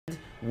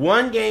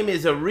One game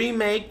is a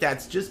remake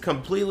that's just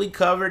completely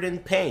covered in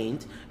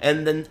paint,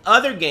 and the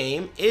other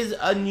game is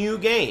a new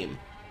game.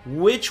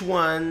 Which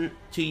one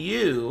to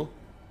you?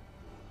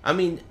 I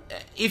mean,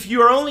 if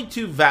you're only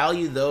to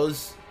value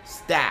those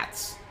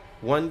stats,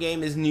 one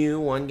game is new,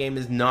 one game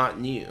is not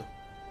new.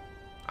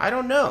 I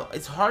don't know.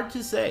 It's hard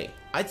to say.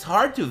 It's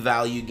hard to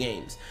value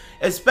games,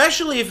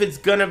 especially if it's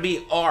gonna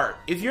be art.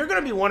 If you're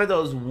gonna be one of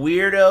those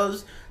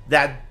weirdos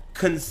that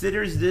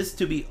considers this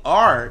to be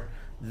art,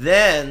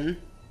 then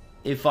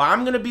if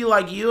I'm gonna be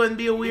like you and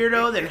be a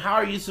weirdo, then how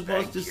are you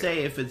supposed to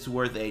say if it's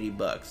worth 80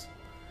 bucks?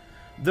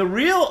 The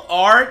real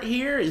art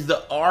here is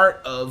the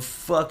art of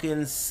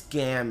fucking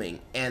scamming.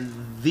 And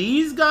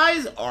these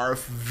guys are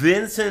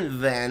Vincent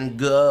van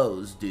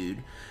Goghs,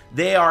 dude.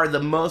 They are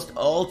the most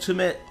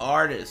ultimate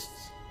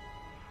artists.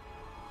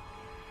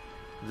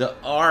 The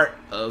art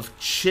of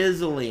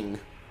chiseling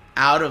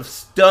out of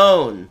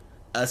stone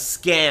a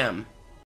scam.